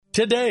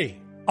Today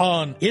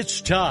on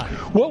It's Time.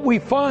 What we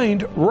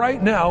find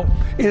right now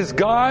is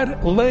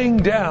God laying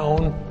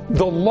down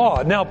the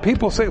law. Now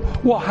people say,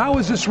 well, how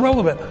is this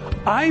relevant?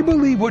 I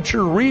believe what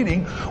you're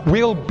reading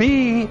will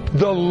be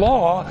the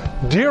law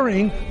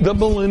during the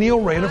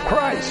millennial reign of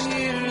Christ. I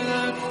hear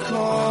the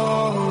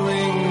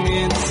calling,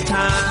 it's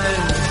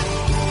time.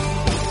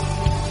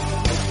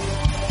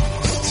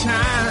 It's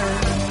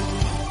time.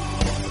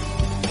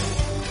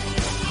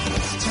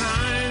 It's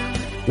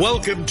time.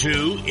 Welcome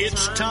to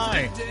It's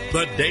Time,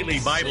 the daily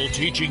Bible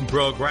teaching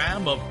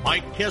program of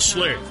Mike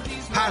Kessler,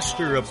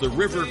 pastor of the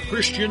River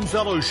Christian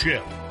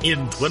Fellowship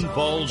in Twin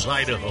Falls,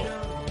 Idaho.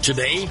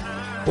 Today,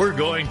 we're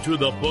going through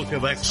the book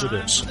of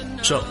Exodus.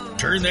 So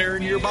turn there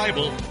in your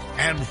Bible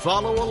and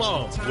follow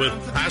along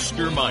with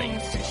Pastor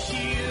Mike. It's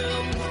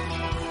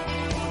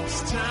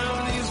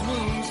time these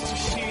wounds to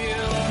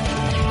heal.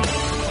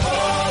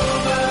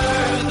 Over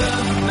the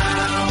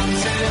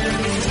mountains and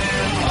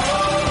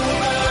over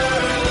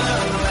the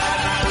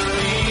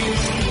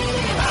valleys,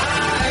 I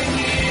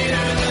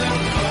hear the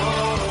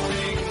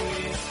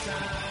calling. It's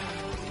time.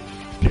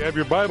 If you have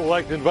your Bible, I'd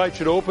like to invite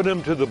you to open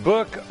them to the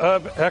book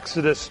of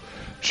Exodus,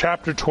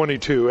 chapter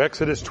 22,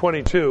 Exodus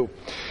 22.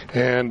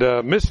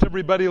 And missed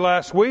everybody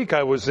last week.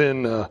 I was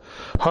in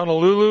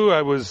Honolulu.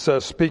 I was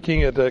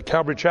speaking at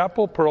Calvary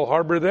Chapel, Pearl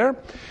Harbor there.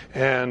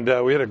 And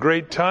we had a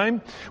great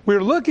time. We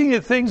were looking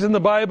at things in the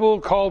Bible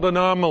called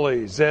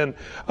anomalies. And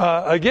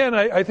again,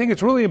 I think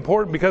it's really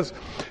important because,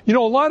 you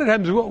know, a lot of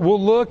times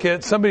we'll look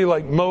at somebody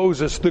like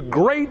Moses, the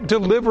great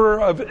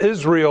deliverer of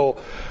Israel.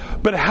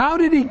 But how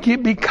did he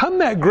become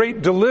that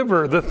great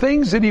deliverer? The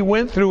things that he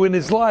went through in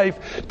his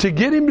life to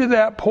get him to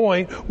that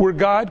point where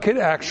God could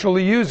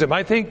actually use him.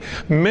 I think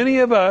many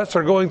of us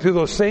are going through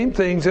those same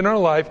things in our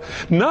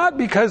life, not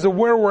because of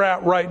where we're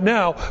at right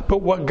now,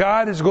 but what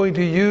God is going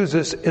to use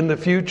us in the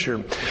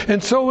future.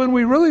 And so when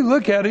we really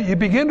look at it, you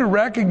begin to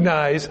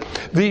recognize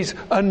these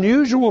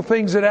unusual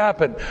things that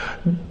happen.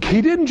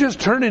 He didn't just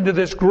turn into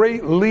this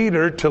great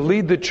leader to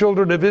lead the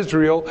children of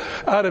Israel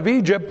out of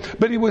Egypt,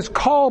 but he was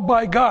called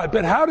by God.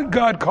 But how did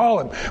God call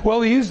him?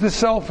 Well, he used the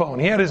cell phone.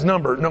 He had his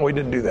number. No, he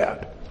didn't do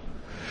that.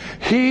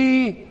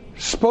 He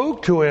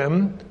spoke to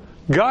him,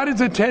 got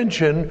his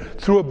attention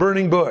through a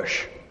burning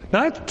bush.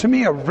 Now, that's to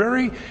me a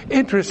very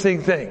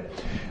interesting thing.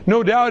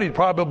 No doubt he'd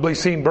probably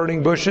seen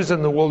burning bushes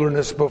in the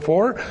wilderness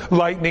before.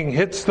 Lightning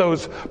hits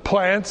those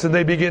plants and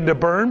they begin to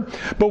burn.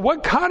 But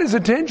what caught his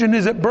attention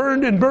is it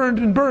burned and burned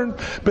and burned,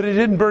 but it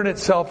didn't burn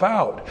itself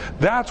out.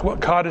 That's what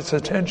caught his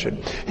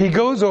attention. He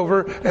goes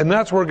over, and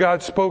that's where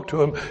God spoke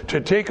to him to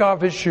take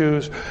off his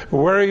shoes.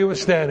 Where he was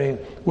standing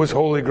was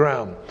holy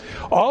ground.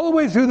 All the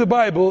way through the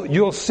Bible,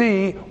 you'll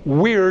see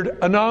weird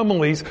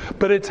anomalies,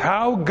 but it's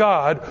how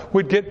God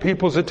would get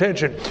people's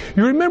attention.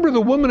 You remember the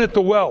woman at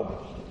the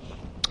well.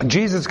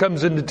 Jesus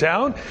comes into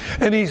town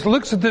and he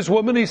looks at this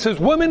woman. He says,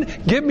 "Woman,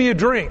 give me a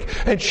drink."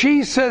 And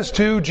she says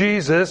to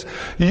Jesus,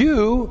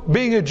 "You,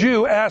 being a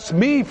Jew, ask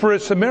me for a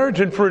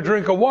Samaritan for a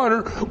drink of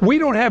water. We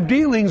don't have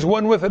dealings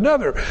one with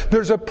another.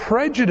 There's a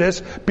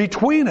prejudice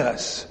between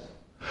us.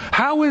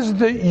 How is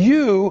that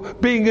you,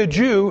 being a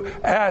Jew,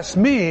 ask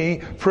me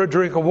for a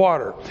drink of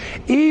water?"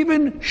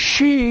 Even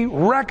she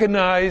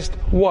recognized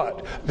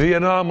what? The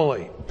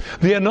anomaly.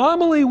 The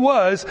anomaly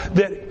was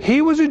that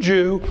he was a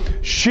Jew,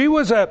 she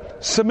was a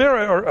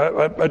Samaritan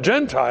or a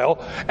Gentile,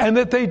 and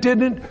that they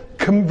didn't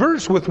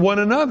converse with one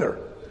another.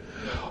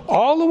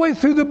 All the way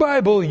through the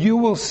Bible, you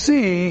will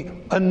see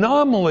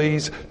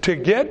anomalies to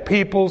get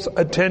people's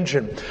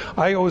attention.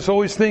 I was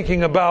always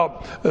thinking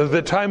about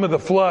the time of the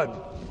flood.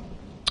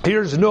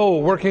 Here's Noah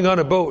working on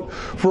a boat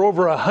for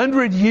over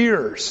 100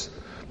 years.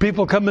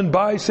 People coming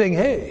by saying,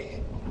 "Hey,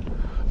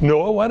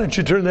 Noah, why don't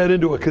you turn that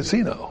into a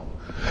casino?"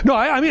 No,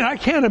 I mean, I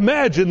can't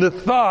imagine the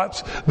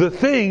thoughts, the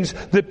things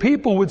that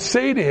people would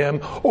say to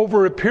him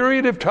over a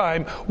period of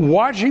time,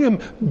 watching him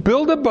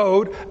build a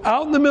boat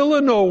out in the middle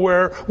of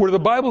nowhere where the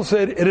Bible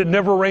said it had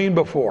never rained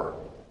before.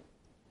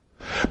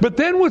 But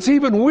then what's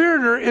even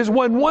weirder is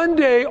when one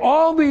day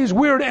all these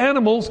weird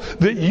animals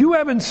that you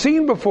haven't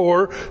seen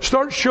before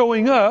start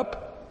showing up,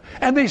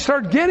 and they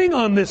start getting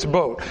on this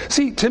boat.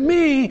 See, to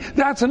me,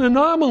 that's an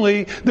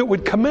anomaly that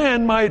would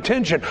command my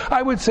attention.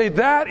 I would say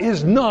that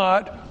is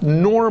not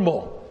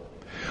normal.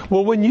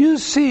 Well, when you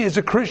see as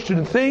a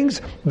Christian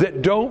things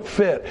that don't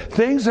fit,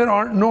 things that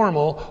aren't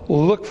normal,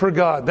 look for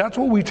God. That's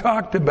what we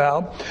talked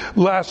about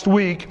last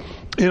week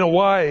in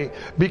Hawaii.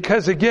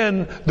 Because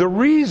again, the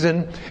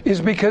reason is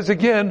because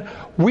again,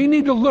 we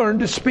need to learn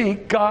to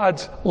speak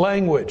God's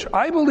language.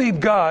 I believe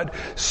God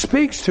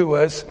speaks to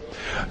us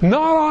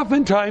not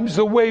oftentimes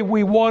the way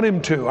we want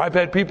Him to. I've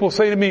had people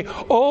say to me,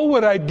 "Oh,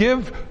 what I'd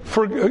give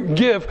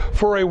give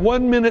for a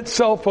 1-minute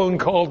cell phone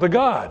call to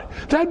God?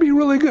 That'd be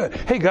really good.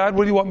 Hey God,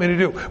 what do you want me to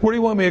do? Where do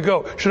you want me to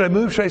go? Should I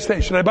move? Should I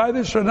stay? Should I buy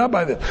this? Should I not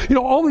buy this?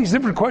 All these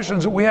different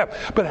questions that we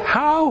have. But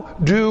how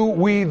do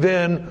we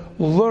then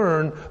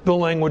learn the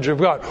language of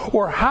God?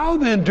 Or how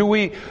then do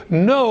we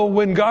know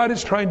when God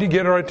is trying to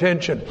get our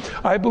attention?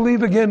 I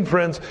believe, again,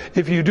 friends,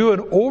 if you do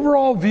an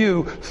overall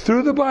view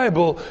through the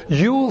Bible,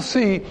 you will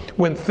see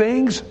when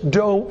things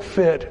don't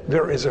fit,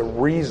 there is a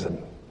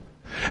reason.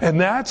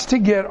 And that's to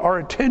get our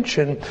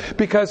attention,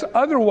 because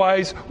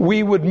otherwise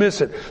we would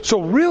miss it.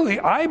 So really,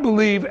 I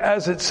believe,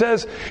 as it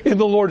says in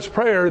the Lord's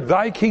Prayer,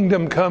 thy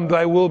kingdom come,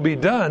 thy will be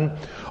done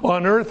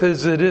on earth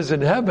as it is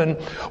in heaven.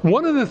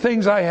 One of the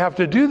things I have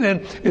to do then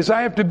is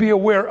I have to be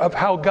aware of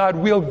how God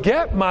will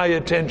get my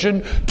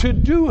attention to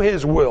do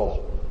His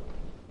will.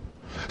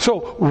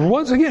 So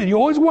once again, you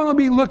always want to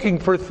be looking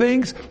for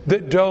things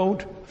that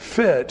don't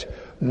fit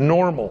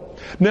normal.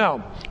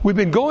 Now, we've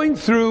been going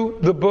through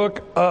the Bible.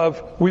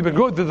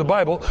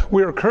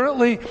 We are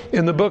currently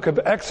in the book of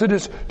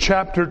Exodus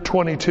chapter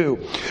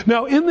 22.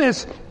 Now, in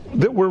this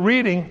that we're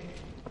reading,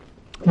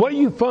 what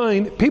you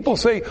find, people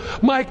say,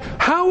 Mike,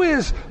 how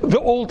is the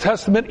Old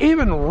Testament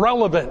even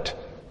relevant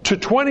to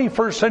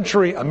 21st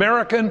century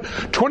American,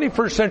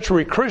 21st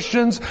century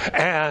Christians,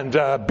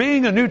 and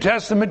being a New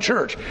Testament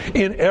church?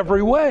 In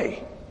every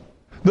way.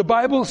 The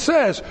Bible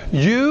says,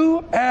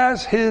 you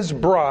as His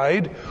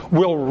bride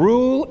will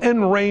rule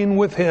and reign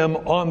with Him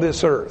on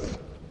this earth.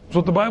 That's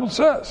what the Bible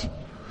says.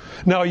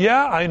 Now,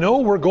 yeah, I know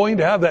we're going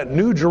to have that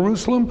new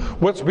Jerusalem,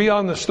 what's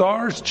beyond the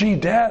stars. Gee,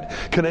 Dad,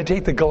 can I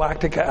take the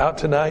Galactica out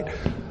tonight?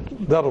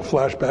 That'll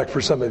flash back for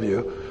some of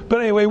you.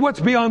 But anyway, what's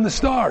beyond the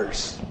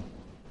stars?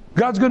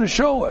 God's going to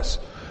show us.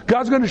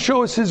 God's going to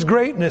show us His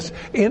greatness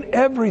in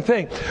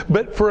everything.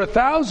 But for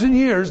 1,000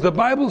 years, the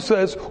Bible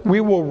says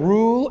we will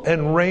rule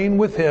and reign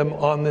with Him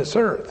on this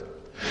earth.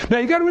 Now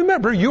you got to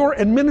remember, you're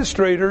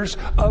administrators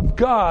of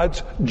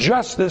God's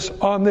justice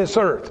on this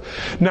earth.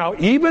 Now,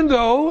 even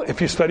though,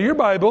 if you study your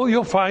Bible,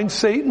 you'll find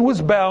Satan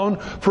was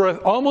bound for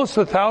almost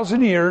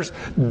 1,000 years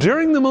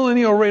during the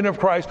millennial reign of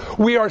Christ,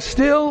 we are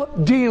still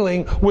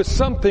dealing with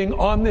something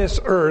on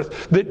this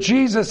earth that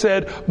Jesus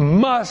said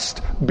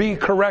must be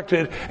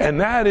corrected,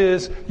 and that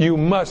is, you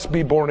must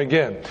be born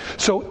again.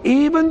 So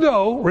even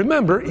though,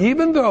 remember,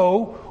 even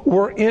though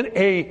we're in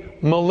a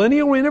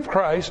millennial reign of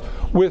Christ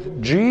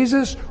with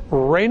Jesus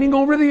reigning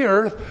over the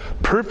earth,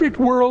 perfect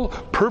world,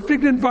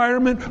 perfect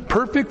environment,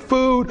 perfect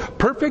food,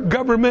 perfect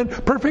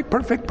government, perfect.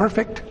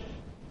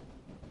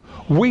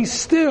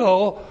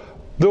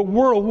 The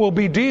world will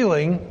be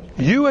dealing,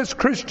 you as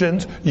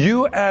Christians,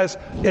 you as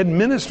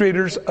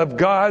administrators of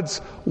God's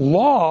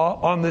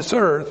law on this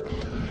earth,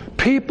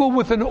 people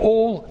with an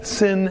old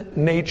sin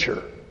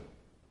nature.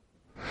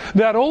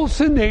 That old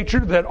sin nature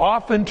that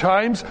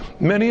oftentimes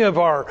many of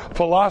our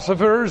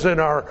philosophers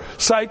and our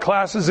psych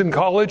classes in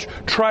college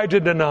try to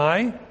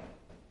deny.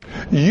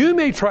 You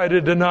may try to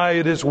deny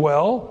it as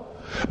well.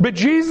 But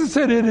Jesus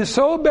said it is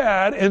so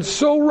bad and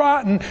so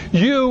rotten,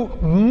 you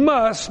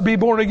must be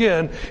born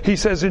again, He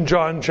says in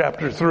John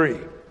chapter 3.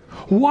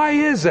 Why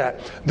is that?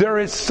 There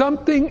is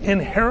something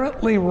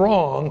inherently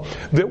wrong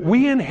that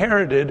we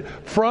inherited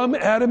from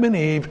Adam and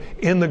Eve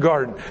in the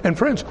garden. And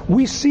friends,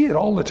 we see it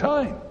all the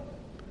time.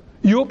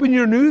 You open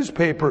your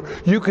newspaper,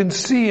 you can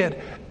see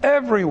it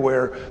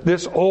everywhere,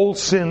 this old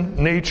sin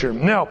nature.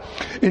 Now,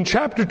 in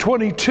chapter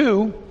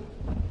 22,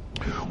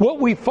 what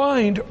we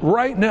find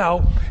right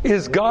now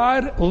is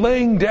God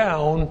laying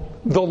down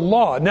the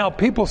law. Now,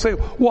 people say,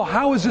 well,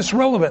 how is this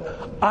relevant?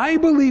 I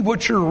believe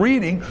what you're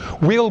reading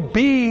will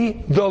be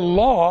the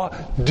law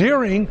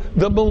during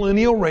the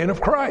millennial reign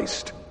of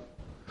Christ.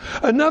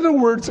 In other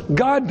words,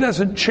 God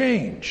doesn't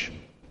change.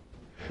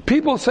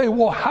 People say,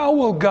 well, how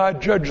will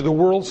God judge the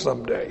world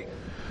someday?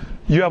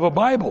 You have a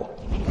Bible.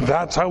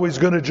 That's how He's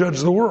going to judge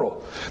the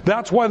world.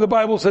 That's why the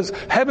Bible says,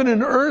 heaven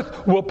and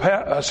earth will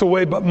pass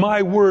away, but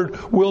my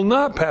word will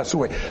not pass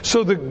away.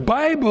 So the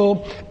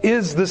Bible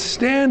is the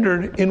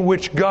standard in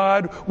which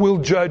God will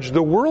judge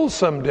the world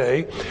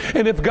someday.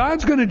 And if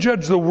God's going to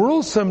judge the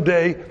world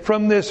someday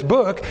from this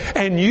book,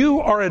 and you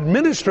are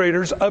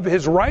administrators of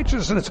His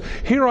righteousness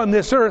here on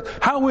this earth,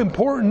 how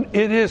important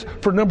it is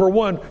for, number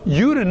one,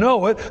 you to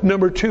know it,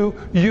 number two,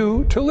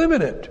 you to live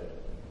in it.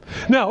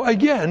 Now,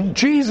 again,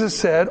 Jesus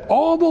said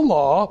all the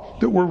law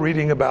that we're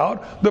reading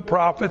about, the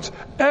prophets,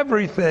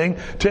 everything,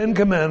 10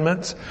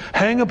 commandments,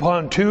 hang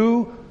upon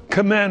 2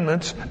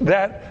 commandments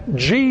that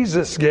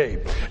Jesus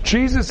gave.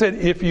 Jesus said,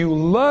 if you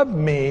love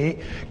me,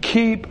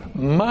 keep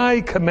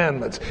my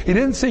commandments. He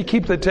didn't say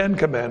keep the 10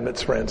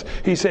 commandments, friends.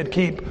 He said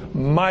keep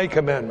my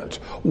commandments.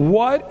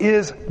 What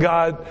is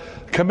God's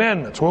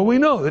commandments? Well, we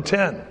know the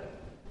 10.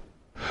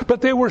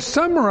 But they were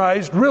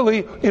summarized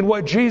really in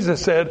what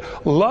Jesus said,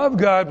 love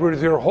God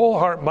with your whole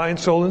heart, mind,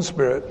 soul, and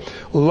spirit.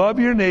 Love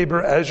your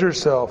neighbor as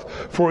yourself.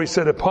 For He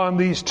said, upon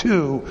these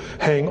 2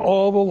 hang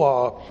all the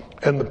law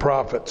and the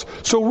prophets.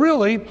 So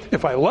really,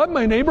 if I love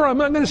my neighbor, I'm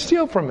not going to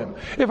steal from him.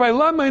 If I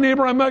love my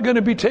neighbor, I'm not going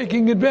to be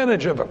taking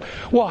advantage of him.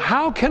 Well,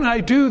 how can I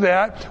do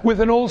that with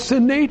an old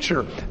sin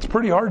nature? It's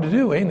pretty hard to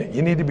do, ain't it?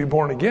 You need to be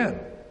born again.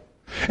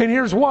 And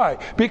here's why.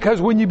 Because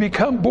when you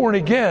become born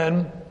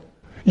again,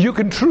 you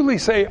can truly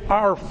say,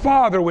 "Our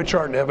Father which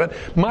art in heaven,"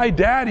 my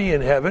daddy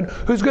in heaven,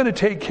 who's going to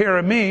take care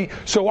of me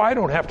so I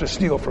don't have to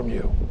steal from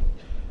you.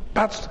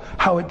 That's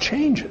how it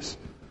changes.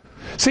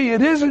 See,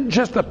 it isn't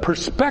just a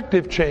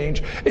perspective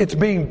change. It's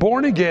being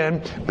born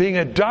again, being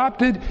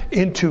adopted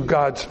into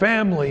God's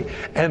family,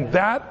 and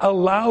that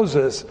allows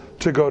us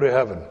to go to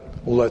heaven.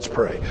 Well, let's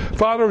pray.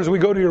 Father, as we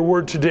go to your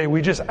word today,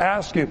 we just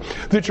ask you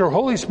that your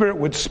Holy Spirit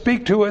would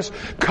speak to us,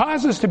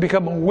 cause us to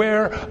become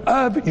aware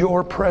of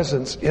your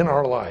presence in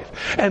our life,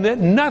 and that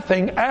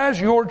nothing as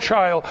your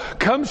child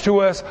comes to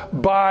us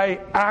by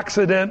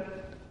accident,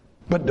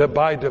 but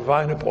by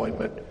divine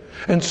appointment.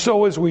 And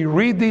so as we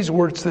read these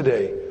words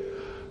today,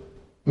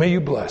 may you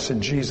bless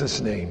in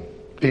Jesus' name.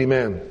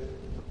 Amen.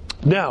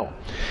 Now,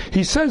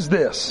 he says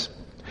this,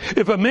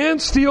 if a man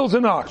steals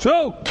an ox,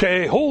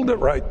 okay, hold it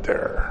right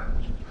there.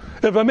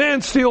 If a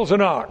man steals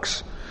an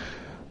ox,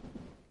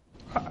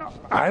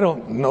 I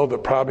don't know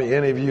that probably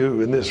any of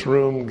you in this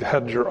room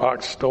had your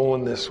ox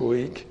stolen this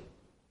week.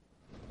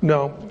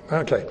 No?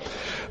 Okay.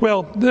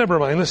 Well, never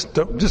mind. Let's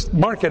just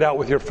mark it out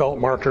with your felt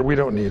marker. We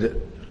don't need it.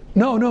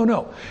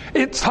 No.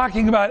 It's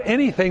talking about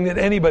anything that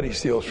anybody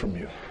steals from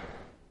you.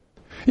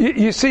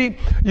 You see,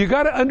 you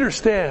got to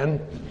understand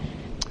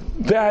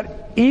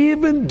that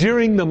even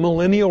during the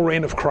millennial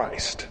reign of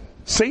Christ,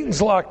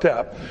 Satan's locked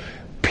up.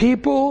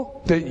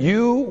 People that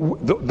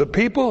the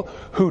people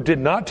who did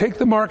not take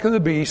the mark of the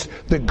beast,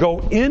 that go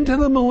into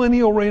the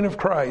millennial reign of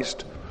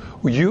Christ,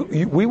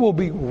 we will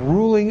be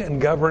ruling and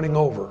governing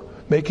over,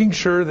 making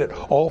sure that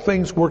all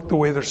things work the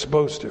way they're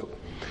supposed to.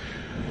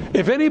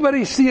 If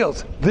anybody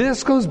steals,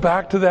 this goes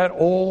back to that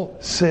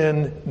old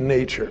sin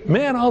nature.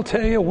 Man, I'll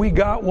tell you, we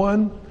got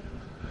one.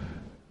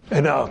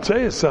 And I'll tell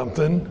you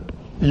something,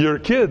 your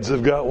kids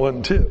have got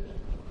one too.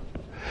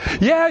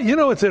 Yeah, you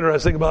know what's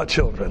interesting about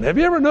children? Have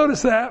you ever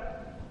noticed that?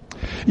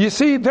 You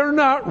see, they're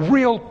not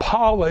real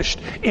polished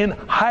in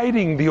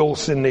hiding the old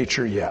sin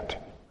nature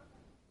yet.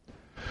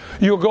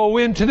 You'll go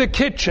into the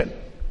kitchen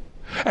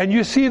and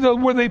you see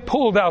where they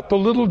pulled out the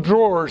little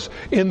drawers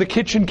in the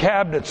kitchen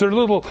cabinets, their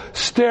little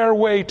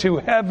stairway to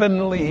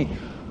heavenly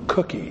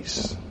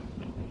cookies.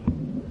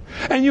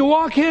 And you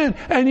walk in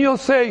and you'll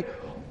say,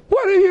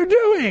 "What are you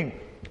doing?"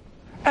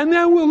 And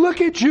then we'll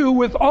look at you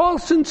with all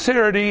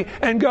sincerity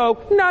and go,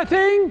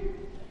 "Nothing."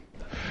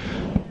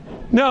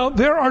 Now,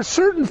 there are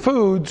certain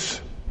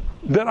foods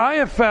that I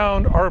have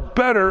found are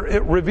better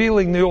at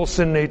revealing the old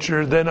sin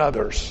nature than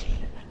others.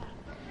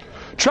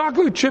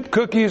 Chocolate chip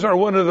cookies are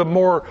one of the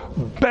more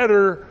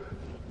better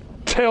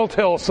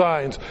telltale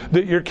signs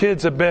that your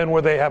kids have been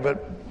where they haven't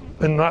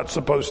and not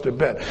supposed to have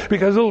been.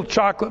 Because little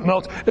chocolate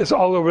melts, it's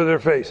all over their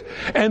face.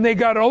 And they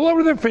got all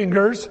over their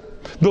fingers.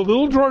 The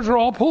little drawers are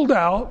all pulled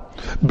out.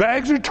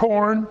 Bags are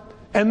torn.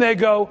 And they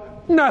go,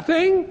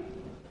 "Nothing."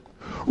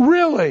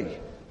 Really?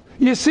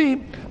 You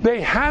see, they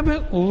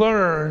haven't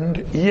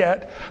learned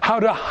yet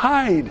how to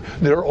hide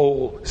their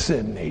old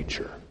sin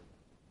nature.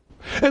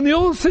 And the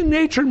old sin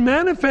nature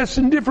manifests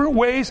in different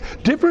ways,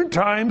 different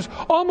times,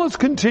 almost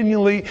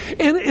continually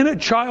in a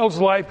child's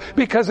life.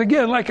 Because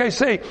again, like I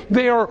say,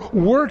 they are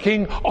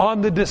working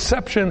on the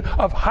deception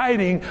of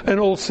hiding an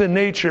old sin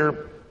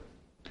nature.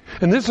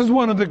 And this is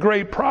one of the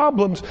great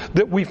problems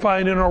that we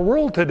find in our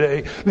world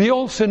today. The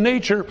old sin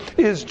nature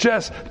is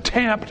just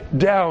tamped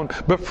down.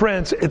 But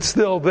friends, it's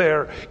still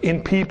there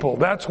in people.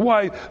 That's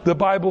why the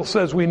Bible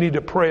says we need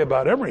to pray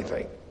about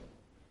everything.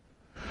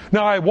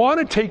 Now, I want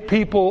to take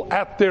people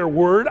at their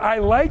word. I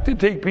like to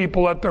take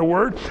people at their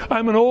word.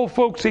 I'm an old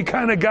folksy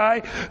kind of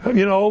guy,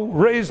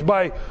 raised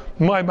by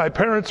my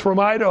parents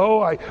from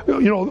Idaho.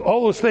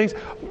 All those things.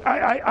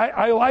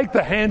 I like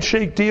the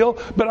handshake deal,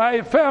 but I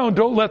have found,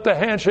 don't let the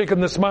handshake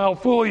and the smile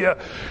fool you.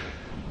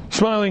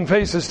 Smiling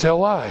faces tell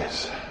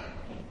lies.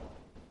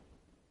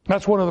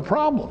 That's one of the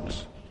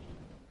problems.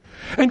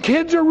 And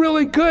kids are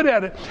really good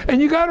at it.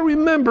 And you got to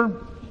remember,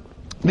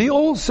 the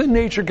old sin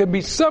nature can be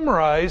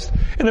summarized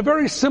in a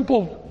very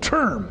simple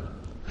term.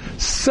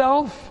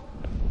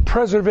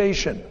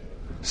 Self-preservation.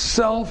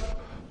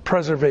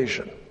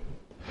 Self-preservation.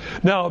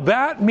 Now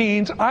that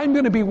means I'm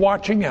going to be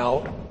watching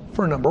out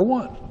for number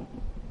one.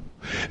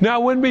 Now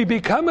when we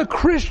become a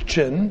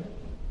Christian,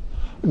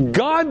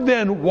 God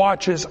then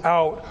watches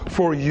out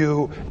for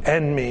you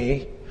and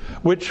me,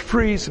 which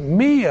frees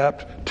me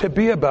up to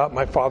be about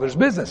my Father's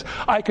business.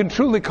 I can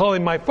truly call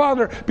him my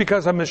Father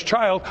because I'm his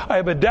child. I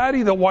have a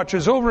daddy that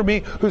watches over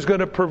me, who's going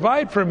to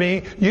provide for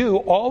me,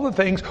 all the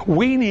things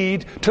we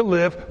need to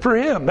live for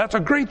him. That's a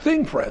great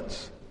thing,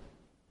 friends.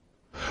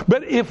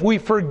 But if we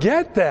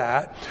forget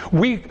that,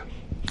 we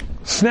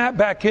snap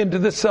back into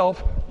the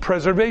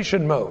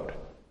self-preservation mode.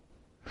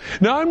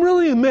 Now I'm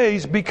really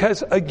amazed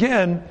because,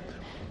 again,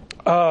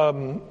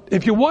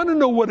 if you want to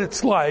know what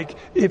it's like,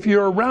 if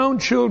you're around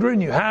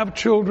children, you have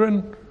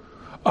children,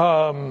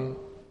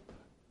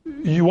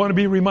 You want to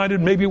be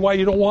reminded maybe why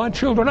you don't want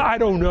children? I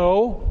don't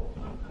know.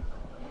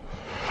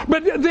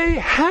 But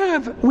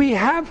we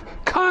have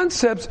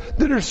concepts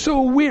that are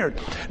so weird.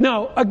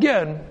 Now,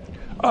 again,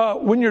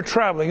 when you're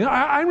traveling,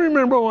 I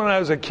remember when I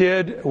was a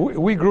kid,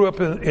 we grew up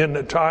in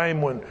a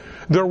time when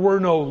there were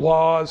no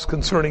laws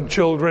concerning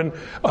children.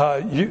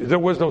 There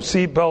was no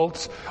seat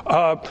belts.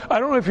 I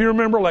don't know if you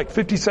remember, like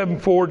 57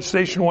 Ford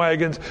station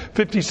wagons,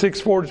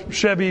 56 Ford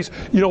Chevys.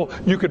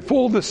 You could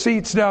fold the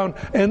seats down,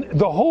 and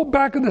the whole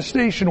back of the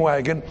station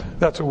wagon.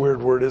 That's a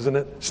weird word, isn't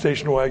it?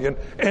 Station wagon.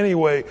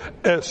 Anyway,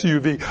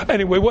 SUV.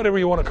 Anyway, whatever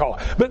you want to call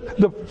it. But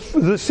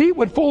the seat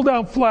would fold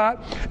down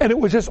flat, and it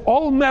was just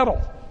all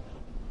metal.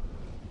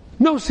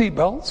 No seat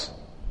belts.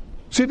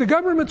 See, the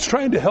government's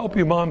trying to help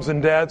you, moms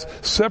and dads,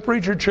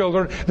 separate your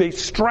children. They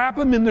strap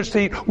them in their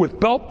seat with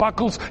belt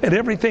buckles and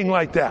everything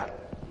like that.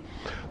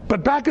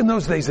 But back in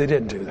those days, they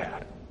didn't do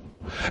that.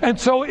 And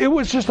so it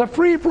was just a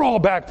free-for-all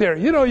back there.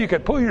 You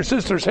could pull your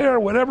sister's hair or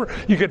whatever.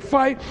 You could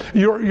fight.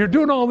 You're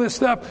doing all this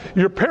stuff.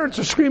 Your parents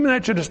are screaming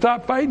at you to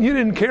stop fighting. You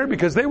didn't care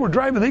because they were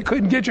driving. They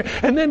couldn't get you.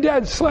 And then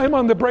Dad slam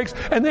on the brakes,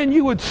 and then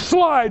you would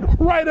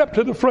slide right up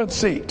to the front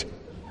seat.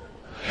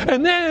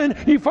 And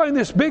then you find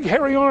this big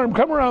hairy arm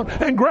come around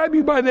and grab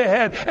you by the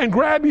head and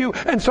grab you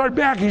and start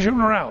backing you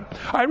around.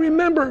 I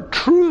remember,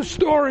 true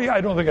story,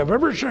 I don't think I've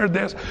ever shared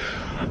this.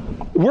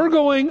 We're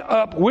going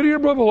up Whittier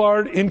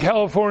Boulevard in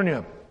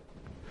California.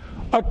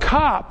 A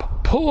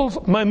cop pulls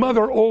my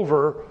mother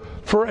over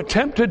for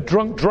attempted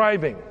drunk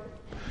driving.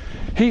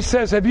 He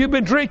says, "Have you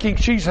been drinking?"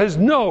 She says,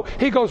 "No."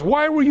 He goes,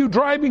 "Why were you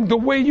driving the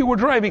way you were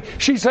driving?"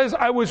 She says,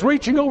 "I was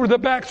reaching over the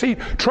back seat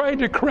trying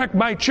to correct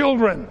my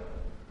children."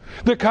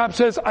 The cop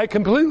says, "I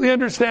completely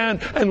understand,"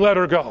 and let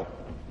her go.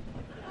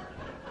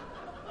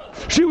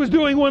 She was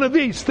doing one of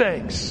these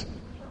things.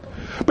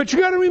 But you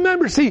got to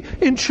remember, see,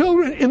 in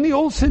children, in the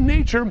old sin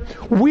nature,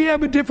 we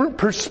have a different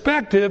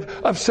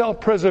perspective of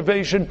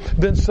self-preservation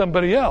than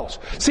somebody else.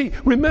 See,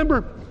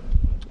 remember,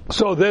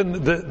 so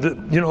then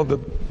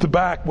the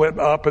back went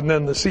up and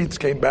then the seats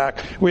came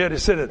back. We had to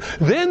sit in.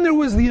 Then there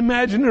was the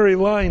imaginary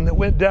line that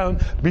went down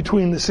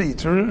between the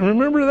seats.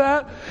 Remember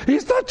that?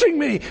 He's touching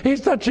me.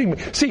 He's touching me.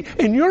 See,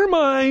 in your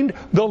mind,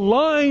 the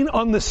line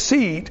on the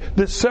seat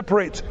that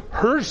separates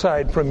her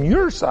side from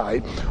your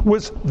side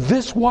was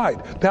this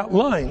wide. That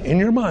line in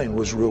your mind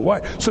was real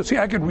wide. So see,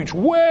 I could reach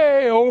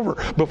way over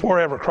before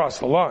I ever crossed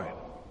the line.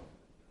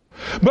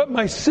 But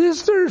my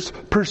sister's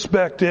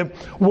perspective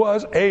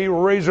was a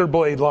razor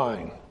blade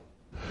line.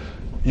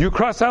 You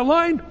cross that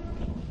line,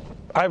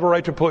 I have a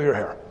right to pull your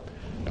hair.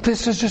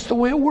 This is just the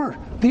way it works.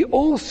 The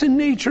old sin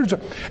natures,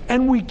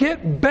 and we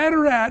get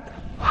better at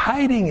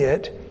hiding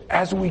it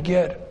as we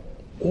get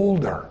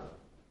older.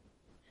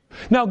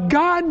 Now,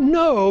 God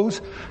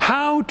knows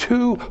how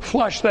to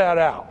flush that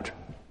out.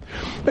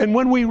 And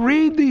when we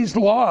read these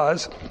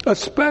laws,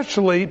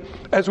 especially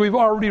as we've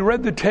already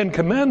read the Ten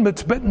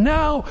Commandments, but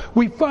now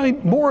we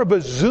find more of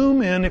a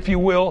zoom in, if you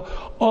will,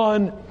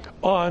 on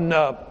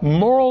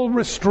moral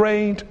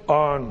restraint,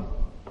 on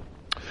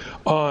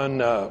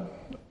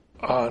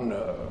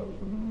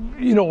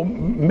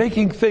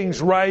making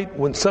things right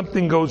when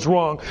something goes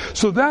wrong.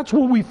 So that's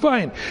what we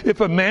find. If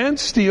a man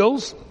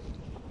steals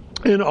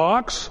an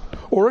ox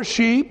or a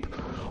sheep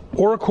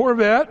or a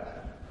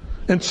Corvette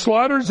and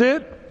slaughters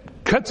it,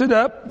 cuts it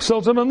up,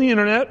 sells it on the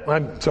internet.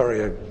 I'm sorry,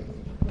 you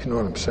know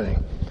what I'm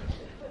saying.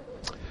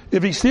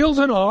 If he steals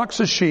an ox,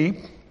 a sheep,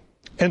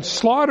 and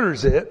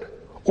slaughters it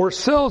or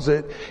sells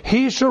it,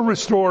 he shall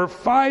restore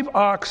 5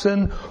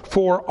 oxen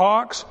for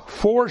ox,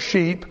 4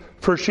 sheep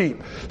for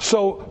sheep.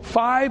 So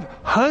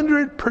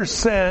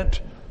 500%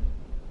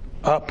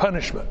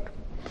 punishment.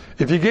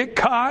 If you get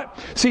caught,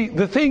 see,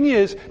 the thing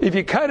is, if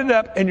you cut it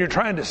up and you're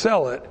trying to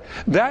sell it,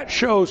 that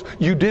shows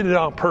you did it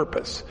on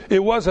purpose.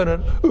 It wasn't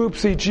an,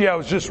 oopsie, gee, I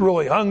was just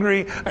really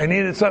hungry, I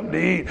needed something to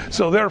eat,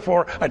 so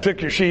therefore I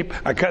took your sheep,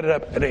 I cut it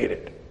up and ate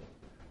it.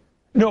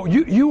 No,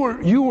 you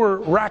were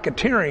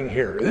racketeering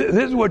here.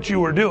 This is what you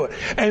were doing.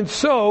 And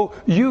so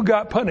you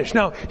got punished.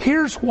 Now,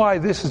 here's why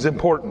this is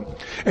important.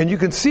 And you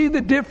can see the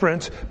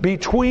difference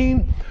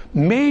between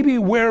maybe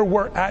where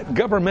we're at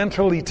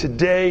governmentally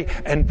today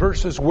and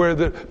versus where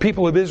the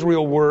people of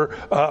Israel were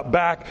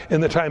back in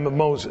the time of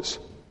Moses.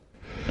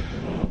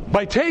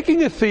 By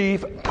taking a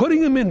thief,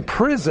 putting him in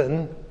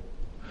prison,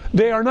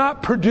 they are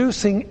not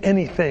producing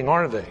anything,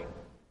 are they?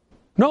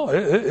 No,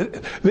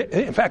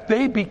 in fact,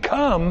 they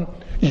become,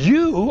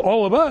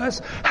 all of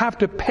us, have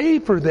to pay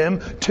for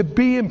them to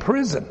be in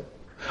prison.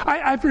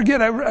 I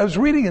forget, I was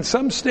reading in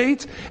some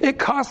states, it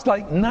costs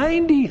like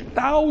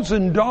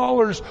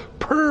 $90,000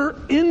 per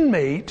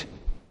inmate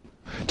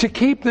to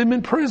keep them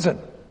in prison.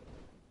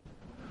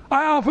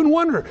 I often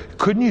wonder,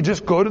 couldn't you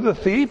just go to the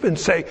thief and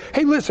say,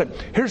 hey, listen,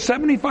 here's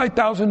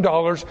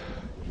 $75,000,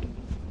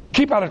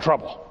 keep out of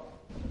trouble.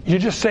 You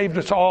just saved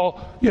us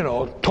all,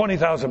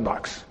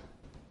 $20,000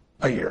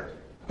 a year.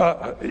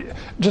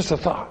 Just a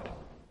thought.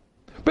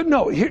 But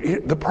no,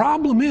 the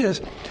problem is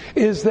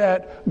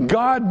that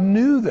God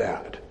knew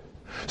that.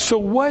 So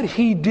what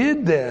he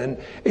did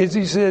then is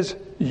he says,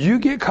 you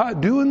get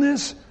caught doing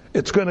this,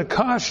 it's going to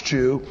cost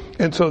you.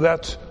 And so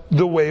that's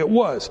the way it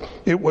was.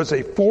 It was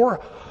a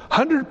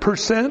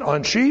 400%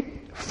 on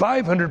sheep,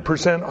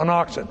 500% on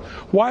oxen.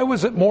 Why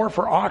was it more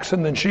for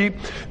oxen than sheep?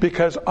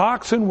 Because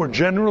oxen were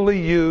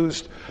generally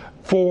used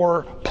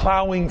for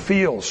plowing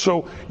fields.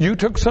 So you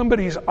took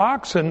somebody's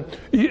oxen,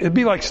 it'd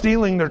be like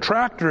stealing their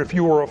tractor if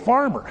you were a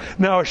farmer.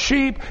 Now a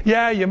sheep,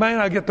 yeah, you might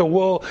not get the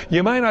wool,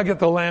 you might not get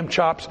the lamb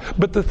chops,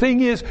 but the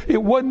thing is,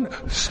 it wouldn't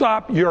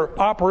stop your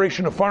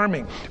operation of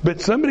farming.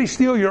 But somebody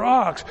steal your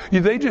ox,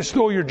 they just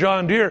stole your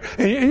John Deere,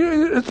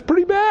 and it's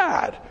pretty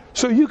bad.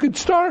 So you could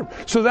starve.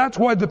 So that's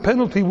why the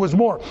penalty was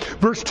more.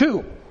 Verse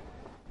 2,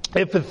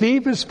 if the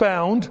thief is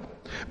found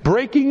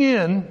breaking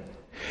in,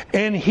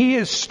 and he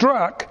is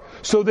struck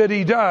so that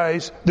he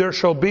dies, there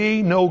shall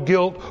be no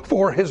guilt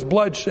for his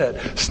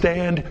bloodshed.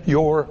 Stand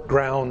your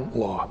ground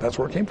law. That's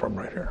where it came from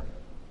right here.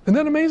 Isn't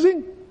that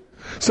amazing?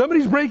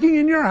 Somebody's breaking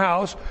in your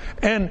house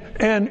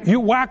and you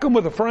whack them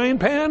with a frying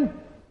pan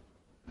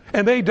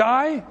and they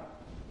die.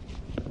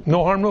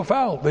 No harm, no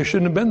foul. They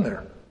shouldn't have been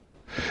there.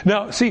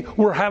 Now, see,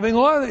 we're having a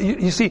lot of,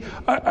 you see,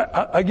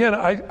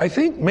 I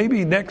think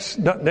maybe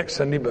not next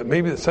Sunday, but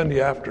maybe the Sunday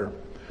after,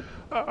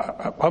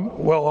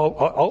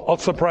 I'll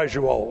surprise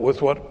you all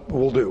with what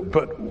we'll do,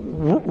 but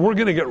we're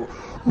going to get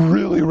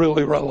really,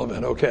 really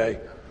relevant, okay?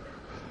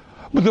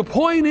 But the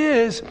point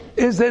is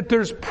that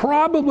there's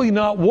probably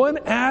not one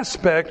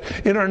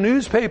aspect in our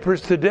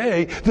newspapers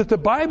today that the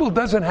Bible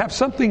doesn't have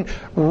something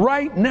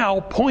right now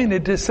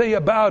pointed to say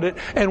about it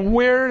and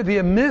where the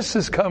amiss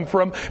has come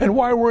from and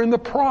why we're in the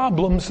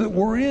problems that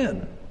we're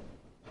in.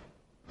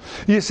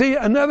 You see,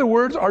 in other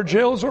words, our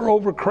jails are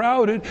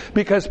overcrowded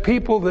because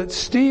people that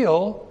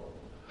steal,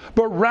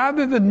 but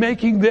rather than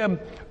making them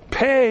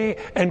pay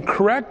and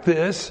correct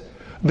this,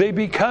 they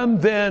become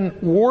then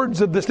wards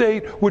of the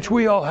state, which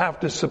we all have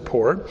to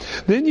support.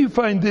 Then you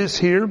find this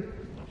here,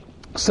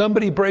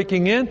 somebody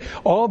breaking in,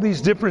 all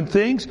these different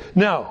things.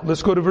 Now,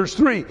 let's go to verse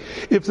 3.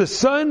 If the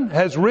sun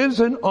has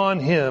risen on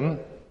him,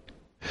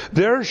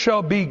 there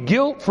shall be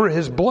guilt for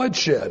his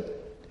bloodshed.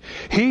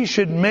 He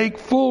should make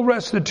full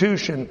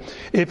restitution.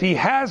 If he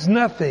has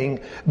nothing,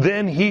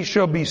 then he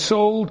shall be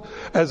sold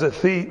as a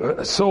thief.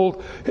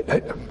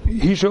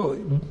 He shall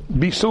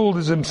be sold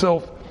as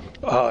himself.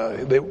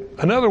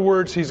 In other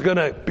words, he's going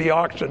to be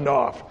auctioned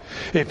off.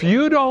 If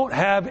you don't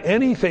have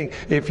anything,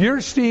 if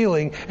you're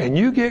stealing and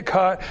you get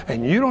caught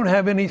and you don't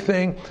have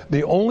anything,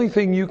 the only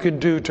thing you can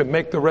do to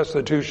make the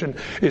restitution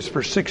is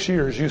for 6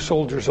 years you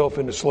sold yourself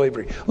into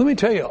slavery. Let me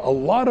tell you, a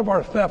lot of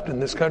our theft in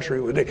this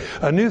country,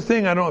 a new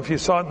thing, I don't know if you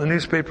saw it in the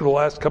newspaper the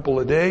last couple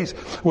of days,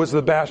 was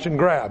the bash and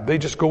grab. They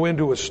just go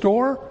into a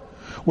store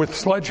with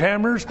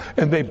sledgehammers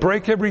and they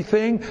break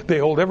everything. They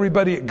hold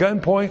everybody at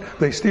gunpoint.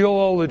 They steal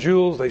all the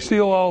jewels. They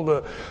steal all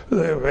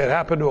it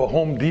happened to a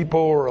Home Depot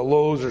or a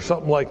Lowe's or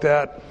something like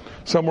that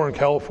somewhere in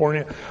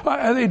California.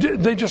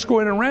 They just go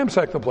in and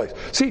ransack the place.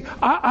 See,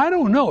 I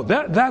don't know.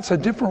 That's a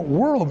different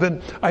world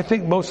than I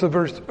think most of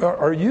us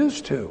are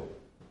used to.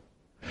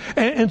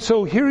 And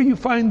so here you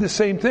find the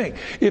same thing.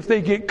 If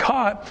they get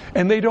caught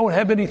and they don't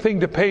have anything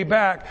to pay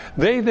back,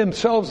 they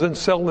themselves then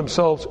sell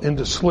themselves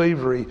into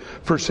slavery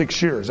for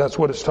 6 years. That's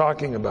what it's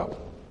talking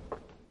about.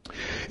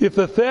 If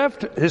the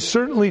theft is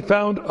certainly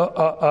found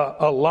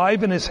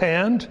alive in his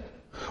hand,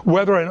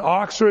 whether an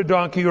ox or a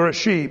donkey or a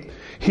sheep,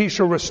 he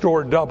shall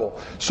restore double.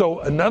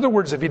 So in other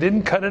words, if he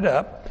didn't cut it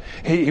up,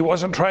 he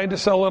wasn't trying to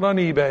sell it on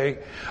eBay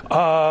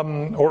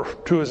or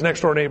to his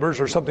next door neighbors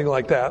or something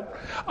like that,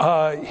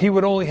 he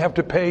would only have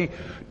to pay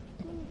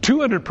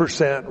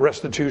 200%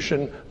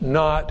 restitution,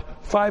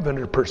 not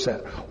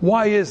 500%.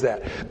 Why is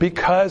that?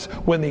 Because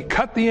when he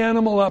cut the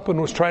animal up and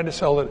was trying to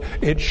sell it,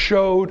 it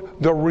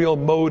showed the real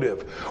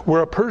motive.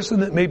 Where a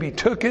person that maybe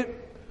took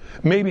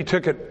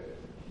it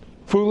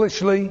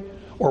foolishly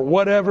or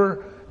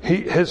whatever,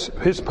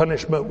 his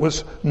punishment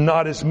was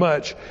not as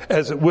much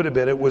as it would have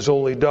been. It was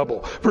only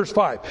double. Verse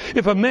 5.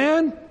 If a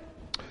man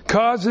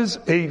causes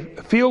a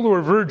field or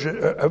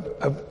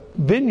a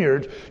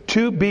vineyard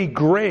to be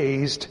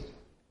grazed,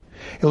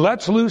 he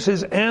lets loose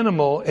his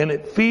animal and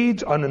it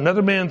feeds on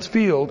another man's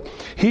field,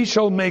 he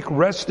shall make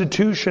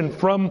restitution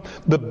from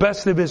the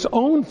best of his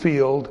own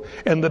field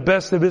and the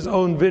best of his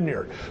own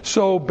vineyard.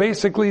 So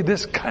basically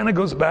this kind of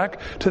goes back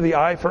to the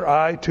eye for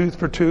eye, tooth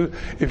for tooth.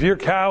 If your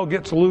cow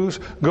gets loose,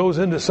 goes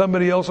into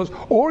somebody else's,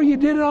 or you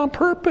did it on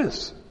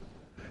purpose.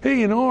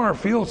 Hey, our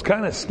field's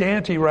kind of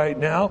scanty right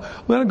now.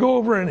 Let it go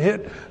over and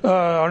hit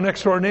our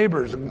next door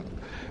neighbors.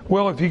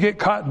 Well, if you get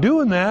caught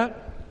doing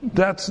that,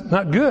 that's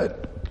not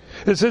good.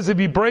 It says if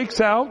he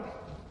breaks out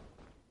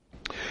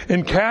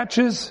and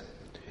catches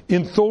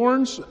in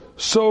thorns,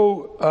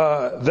 so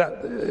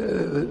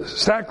that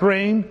stacked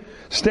grain,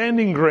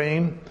 standing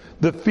grain,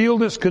 the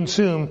field is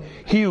consumed,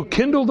 he who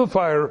kindled the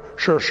fire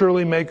shall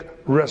surely make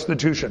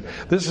restitution.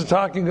 This is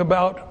talking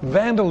about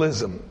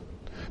vandalism.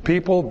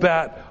 People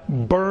that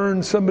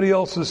burn somebody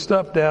else's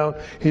stuff down,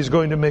 he's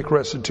going to make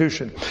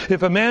restitution.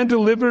 If a man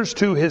delivers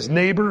to his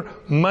neighbor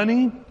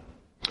money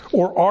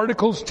or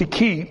articles to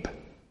keep,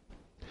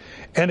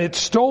 and it's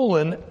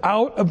stolen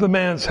out of the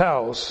man's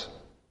house,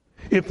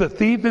 If the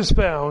thief is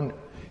found,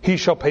 he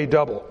shall pay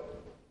double.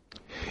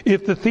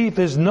 If the thief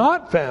is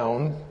not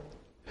found,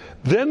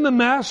 then the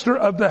master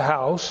of the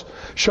house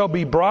shall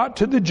be brought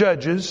to the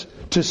judges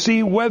to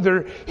see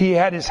whether he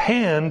had his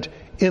hand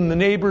in the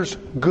neighbor's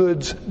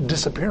goods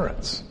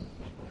disappearance.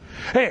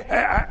 Hey,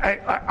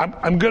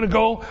 I'm going to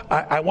go.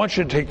 I want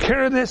you to take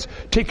care of this.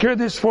 Take care of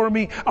this for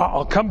me.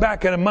 I'll come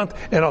back in a month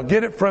and I'll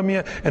get it from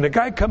you. And the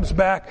guy comes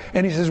back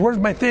and he says, where's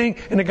my thing?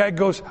 And the guy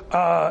goes,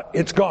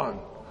 it's gone.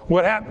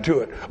 What happened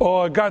to it?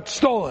 Oh, it got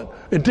stolen.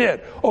 It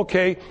did.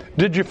 Okay.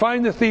 Did you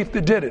find the thief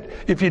that did it?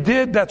 If you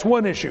did, that's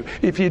one issue.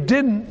 If you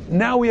didn't,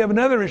 now we have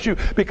another issue,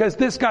 because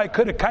this guy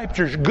could have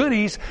captured your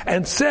goodies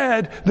and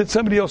said that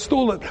somebody else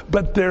stole it,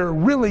 but they're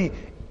really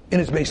in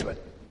his basement.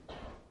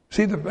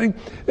 See the thing?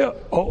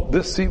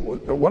 See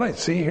what I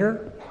see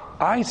here?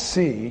 I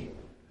see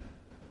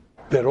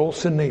that old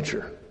sin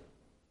nature.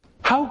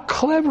 How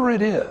clever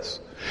it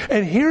is.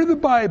 And here the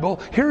Bible,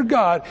 here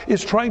God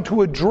is trying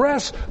to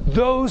address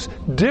those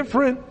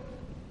different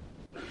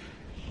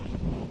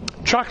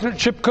chocolate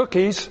chip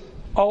cookies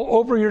all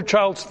over your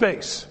child's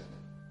face,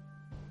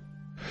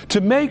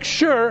 to make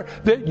sure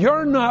that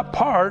you're not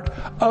part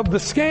of the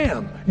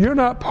scam. You're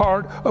not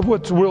part of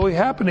what's really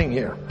happening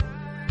here.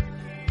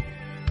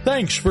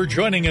 Thanks for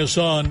joining us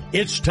on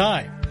It's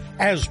Time,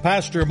 as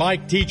Pastor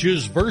Mike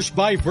teaches verse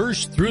by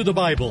verse through the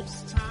Bible.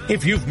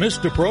 If you've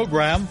missed a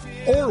program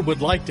or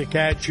would like to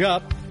catch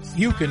up,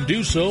 you can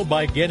do so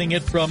by getting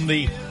it from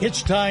the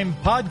It's Time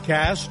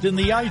podcast in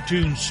the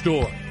iTunes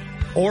store,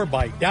 or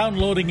by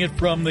downloading it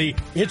from the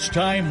It's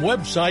Time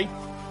website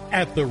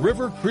at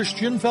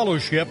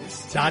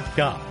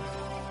theriverchristianfellowship.com.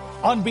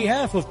 On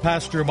behalf of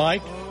Pastor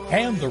Mike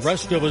and the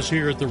rest of us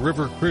here at the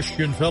River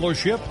Christian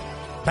Fellowship,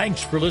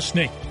 thanks for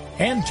listening,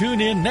 and tune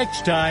in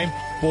next time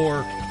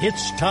for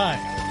It's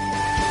Time.